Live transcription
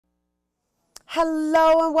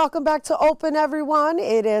Hello and welcome back to Open, everyone.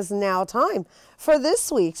 It is now time for this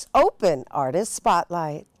week's Open Artist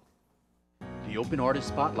Spotlight. The Open Artist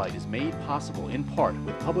Spotlight is made possible in part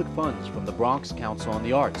with public funds from the Bronx Council on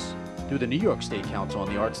the Arts through the New York State Council on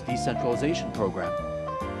the Arts Decentralization Program.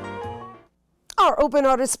 Our Open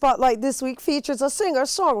Artist Spotlight this week features a singer,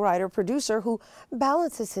 songwriter, producer who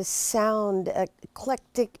balances his sound,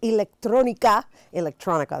 eclectic electronica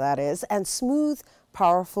that is, and smooth,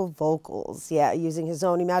 powerful vocals. Yeah, using his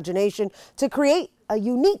own imagination to create a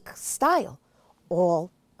unique style,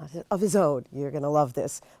 all of his own. You're going to love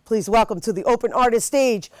this. Please welcome to the Open Artist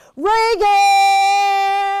stage, Reigen!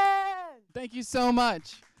 Thank you so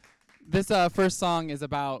much. This first song is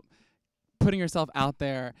about putting yourself out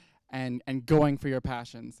there and going for your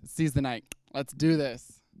passions. Seize the night. Let's do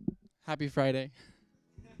this. Happy Friday.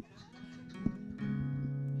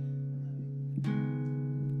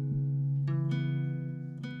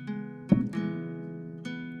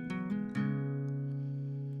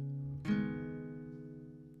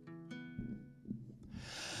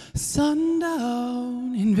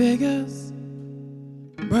 Sundown in Vegas,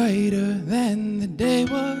 brighter than the day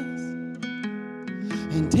was,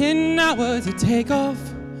 and 10 hours to take off.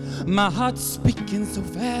 My heart speaking so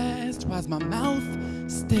fast, while my mouth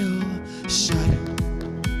still shut.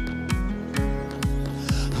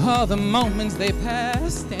 All the moments they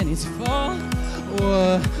passed, and it's fall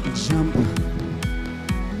or jump.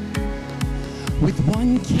 With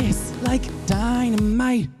one kiss like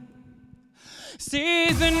dynamite,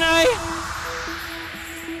 seize the night.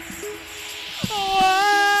 Oh,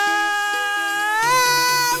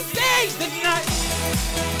 seize the night.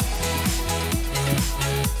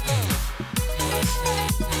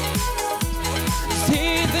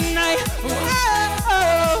 Seize the night.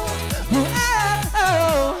 Whoa, whoa,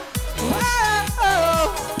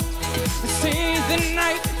 whoa. Seize the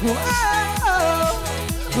night. Whoa,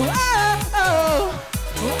 whoa, whoa.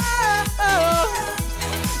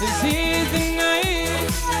 Seize the night,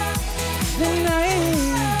 the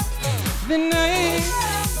night, the night.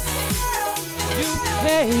 You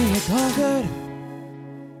play a conquered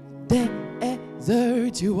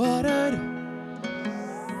desert you watered,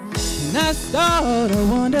 and I thought I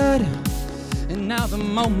wondered, and now the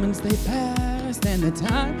moments they passed and the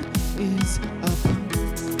time is up.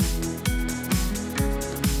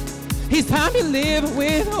 It's time to live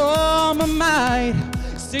with all my might.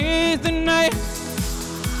 Seize the night.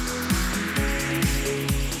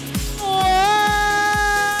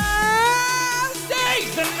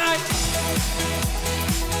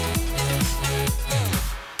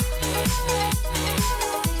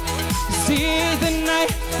 Seize the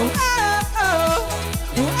night. Whoa, whoa,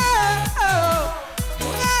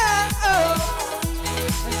 whoa.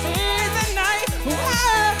 Seize the night.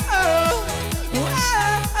 Whoa, whoa.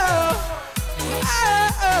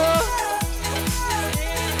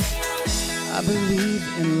 I believe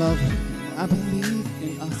in love, I believe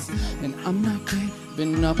in us, and I'm not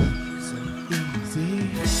giving up so easy.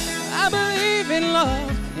 I believe in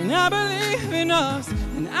love, and I believe in us,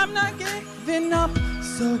 and I'm not giving up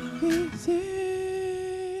so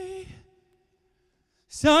easy.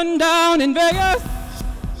 Sundown in Vegas,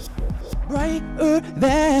 brighter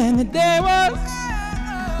than the day was.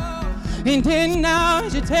 In 10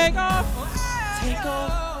 hours you take off. Take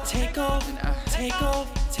off, take off, take off,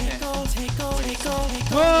 take off, take off, take off,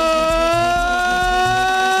 take off.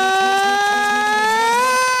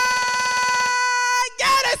 I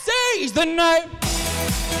gotta seize the night.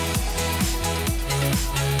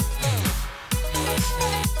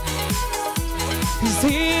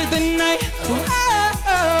 Seize the night. Whoa,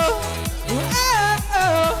 whoa,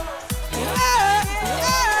 whoa.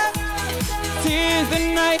 Seize the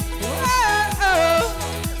night. Whoa,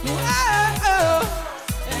 whoa.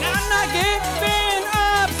 And I'm not giving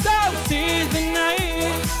up, so seize the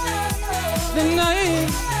night. The night.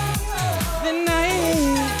 The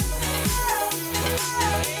night.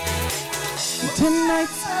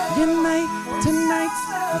 Tonight's your night. Tonight's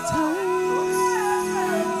your time.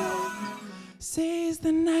 Seize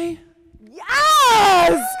the night.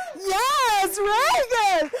 Yes! Yes,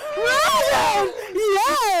 Reigen! Reigen!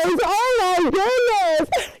 Yes! Oh my goodness!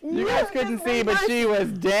 You guys couldn't see, but she was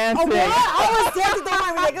dancing. Oh, what? I was dancing. Don't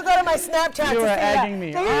worry, I could go to my Snapchat. You were egging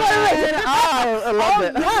me. I loved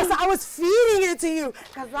it. Yes, I was feeding it to you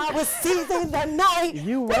because I was seizing the night.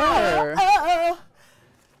 You were.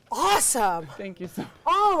 Awesome. Thank you so much.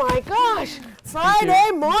 Oh my gosh.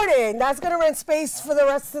 Friday morning. That's going to rent space for the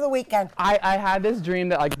rest of the weekend. I had this dream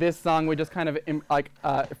that like this song would just kind of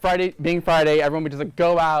Friday, being Friday, everyone would just like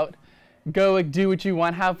go out, go like do what you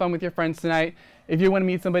want, have fun with your friends tonight. if you want to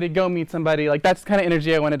meet somebody, go meet somebody. Like, that's the kind of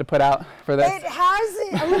energy I wanted to put out for this. It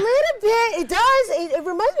has a little bit, it does, it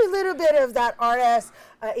reminds me a little bit of that artist,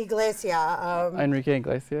 Iglesia. Enrique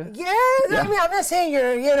Iglesias. Yeah, I mean, I'm not saying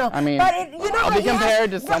you're, you know, I mean, but it, you know, I'll be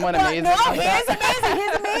compared to someone amazing. No, like he is amazing.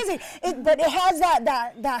 He's amazing. But it has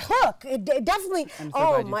that hook. It definitely.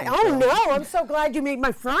 Oh my! Oh no! I'm so glad you made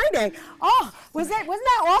my Friday. Oh, wasn't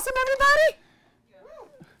that awesome, everybody?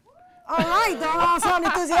 All right, they all sound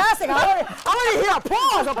enthusiastic. I want to hear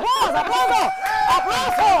applause.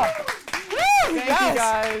 Thank you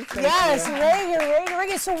guys. Yes,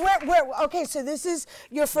 Reigen. So where? Okay, so this is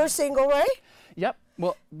your first single, right? Yep.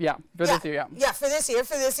 Well, yeah, for this year, yeah. Yeah, for this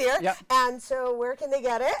year. Yep. And so where can they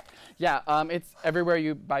get it? Yeah, it's everywhere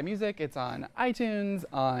you buy music. It's on iTunes,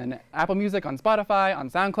 on Apple Music, on Spotify, on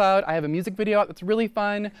SoundCloud. I have a music video out that's really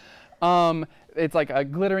fun. It's like a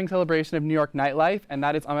glittering celebration of New York nightlife, and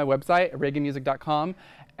that is on my website, reigenmusic.com.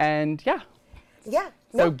 And yeah. Yeah.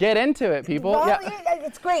 So get into it, people. Well, yeah.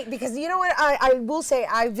 It's great because you know what? I will say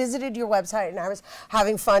I visited your website and I was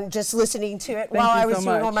having fun just listening to it while I was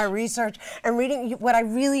doing all my research and reading. What I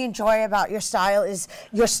really enjoy about your style is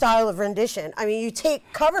your style of rendition. I mean, you take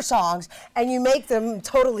cover songs and you make them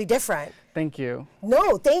totally different. Thank you.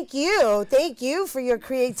 No, thank you. Thank you for your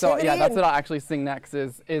creativity. So yeah, that's what I'll actually sing next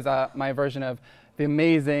is my version of the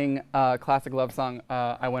amazing classic love song,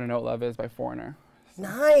 I Want to Know What Love Is by Foreigner.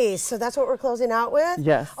 Nice. So that's what we're closing out with?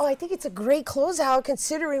 Yes. Oh, I think it's a great closeout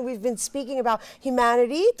considering we've been speaking about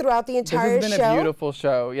humanity throughout the entire show. This has been a beautiful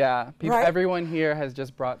show, yeah. Right. Everyone here has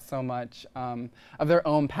just brought so much of their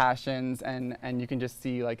own passions, and you can just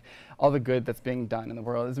see like all the good that's being done in the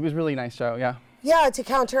world. It was a really nice show, yeah. Yeah, to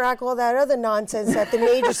counteract all that other nonsense that the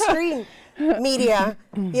major screen media,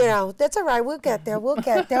 you know, that's all right. We'll get there. We'll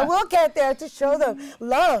get there to show them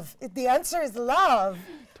love. The answer is love.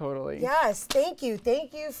 Totally. Yes, thank you.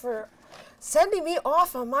 Thank you for sending me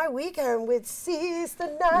off on my weekend with Seize the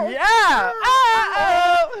Night. Yeah!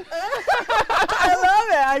 I love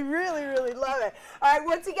it. I really, really love it. All right,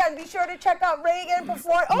 once again, be sure to check out Reigen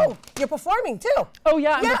perform. Oh, you're performing too. Oh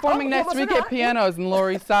yeah, I'm performing next week at Pianos in the Lower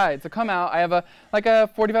East Side. So come out. I have a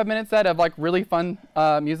 45-minute set of like really fun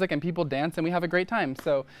music and people dance and we have a great time.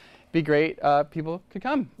 So be great. People could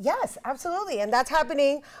come. Yes, absolutely. And that's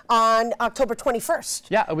happening on October 21st.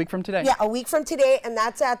 Yeah, a week from today. Yeah, a week from today. And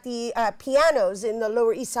that's at the Pianos in the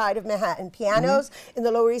Lower East Side of Manhattan. Pianos in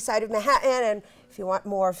the Lower East Side of Manhattan. And if you want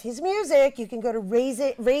more of his music, you can go to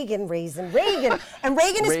Reigen. And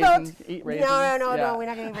Reigen is spelled. Eat raisins. No, we're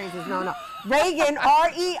not going to eat raisins. No. Reigen,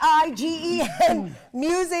 R-E-I-G-E-N,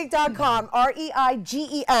 music.com,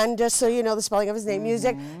 R-E-I-G-E-N, just so you know the spelling of his name,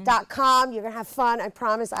 music.com. You're going to have fun. I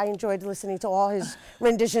promise. I enjoyed listening to all his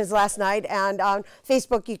renditions last night. And on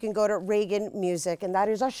Facebook, you can go to Reigen Music. And that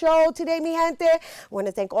is our show today, mi gente. I want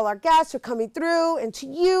to thank all our guests for coming through, and to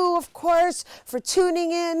you, of course, for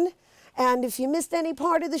tuning in. And if you missed any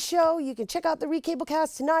part of the show, you can check out the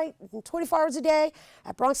Recablecast tonight, 24 hours a day,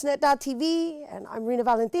 at BronxNet.tv. And I'm Rena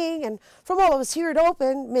Valentin. And from all of us here at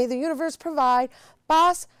Open, may the universe provide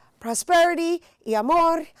paz, prosperity, y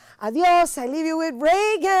amor. Adios. I leave you with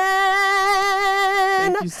Reigen.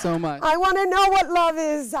 Thank you so much. I want to know what love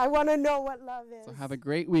is. I want to know what love is. So have a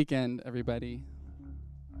great weekend, everybody.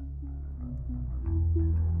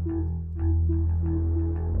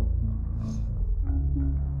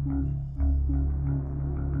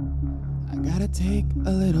 I gotta take a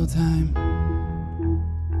little time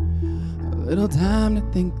to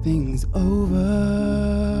think things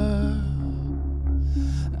over.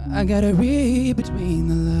 I gotta read between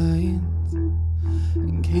the lines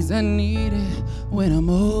in case I need it when I'm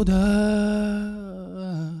older.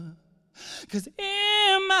 'Cause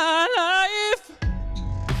in my life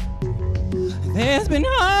there's been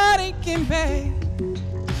heartache and pain,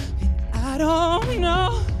 and I don't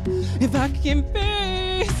know if I can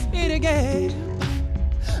face it again.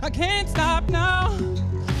 I can't stop now.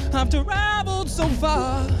 I've traveled so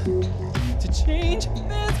far to change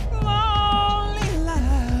this lonely life.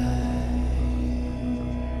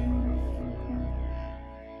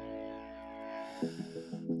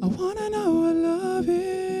 I wanna know what love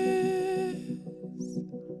is.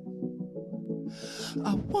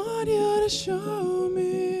 I want you to show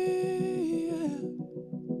me.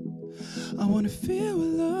 I wanna feel what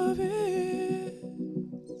love is.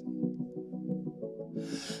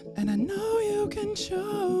 And I know you can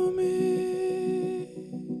show me.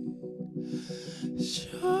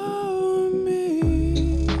 Show me.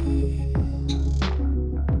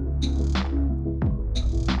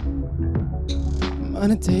 I'm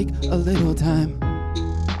gonna take a little time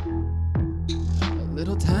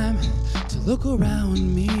to look around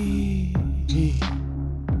me.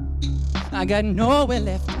 I I got nowhere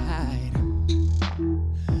left to hide.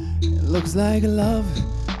 It looks like love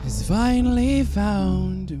has finally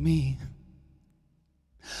found me.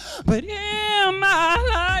 But in my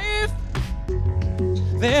life,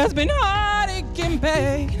 there's been heartache and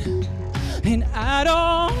pain, and I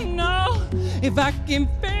don't know if I can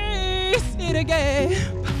face it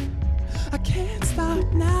again. I can't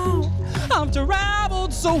stop now. I've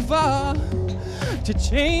traveled so far to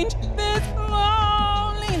change this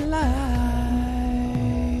lonely life.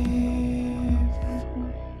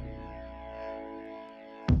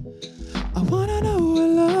 I wanna know what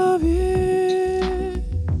love is.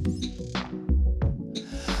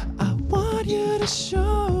 I want you to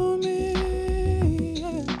show me.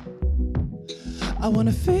 Yeah. I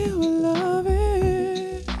wanna feel what love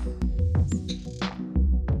is,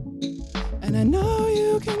 and I know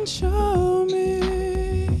you can show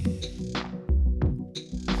me.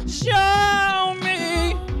 Show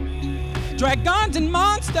me dragons and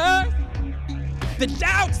monsters, the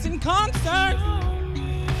doubts and concerns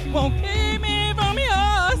won't keep me from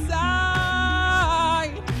your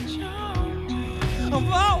side.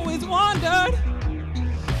 I've always wondered,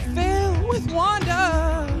 filled with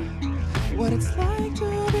wonder, what it's like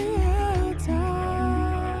to be outside.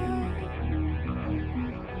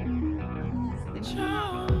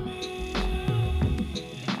 Show me.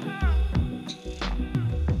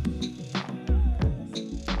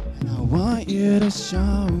 And I want you to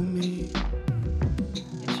show me.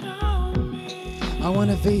 Show me. I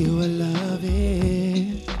wanna feel what love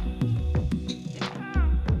is,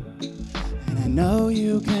 and I know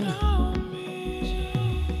you can.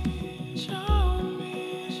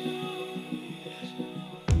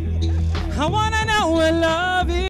 I wanna know what love